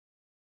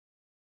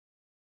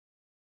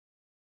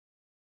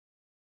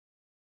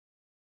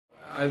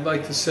I'd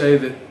like to say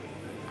that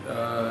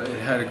it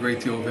had a great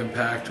deal of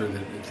impact, or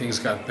that things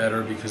got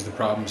better because the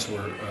problems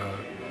were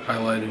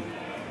highlighted.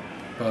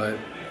 But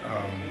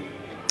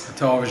a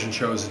television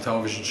show is a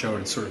television show,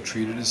 and it's sort of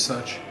treated as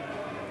such.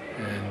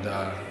 And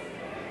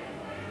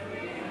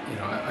you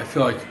know, I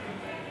feel like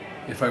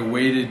if I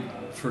waited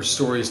for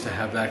stories to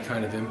have that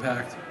kind of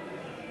impact,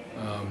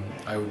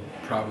 I would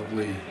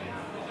probably.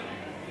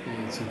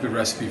 It's a good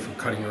recipe for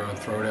cutting your own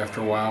throat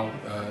after a while.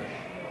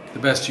 The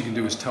best you can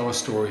do is tell us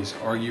stories,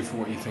 argue for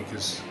what you think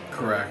is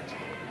correct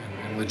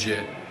and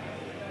legit,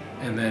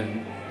 and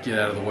then get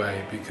out of the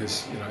way.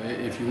 Because you know,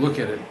 if you look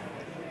at it,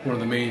 one of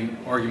the main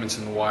arguments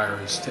in The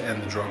Wire is to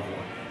end the drug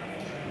war,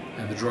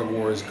 and the drug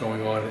war is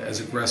going on as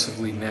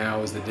aggressively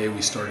now as the day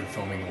we started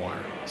filming The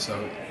Wire. So,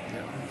 you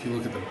know, if you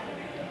look at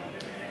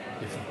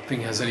if the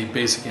thing has any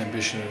basic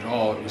ambition at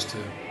all, it was to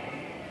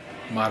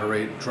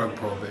moderate drug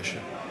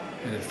prohibition,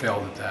 and it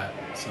failed at that.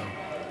 So,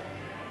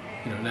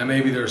 you know, now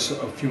maybe there's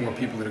a few more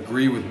people that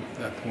agree with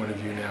that point of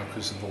view now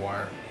because of The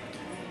Wire,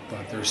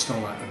 but they're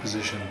still not in a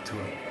position to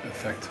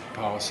affect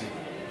policy,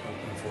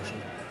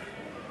 unfortunately.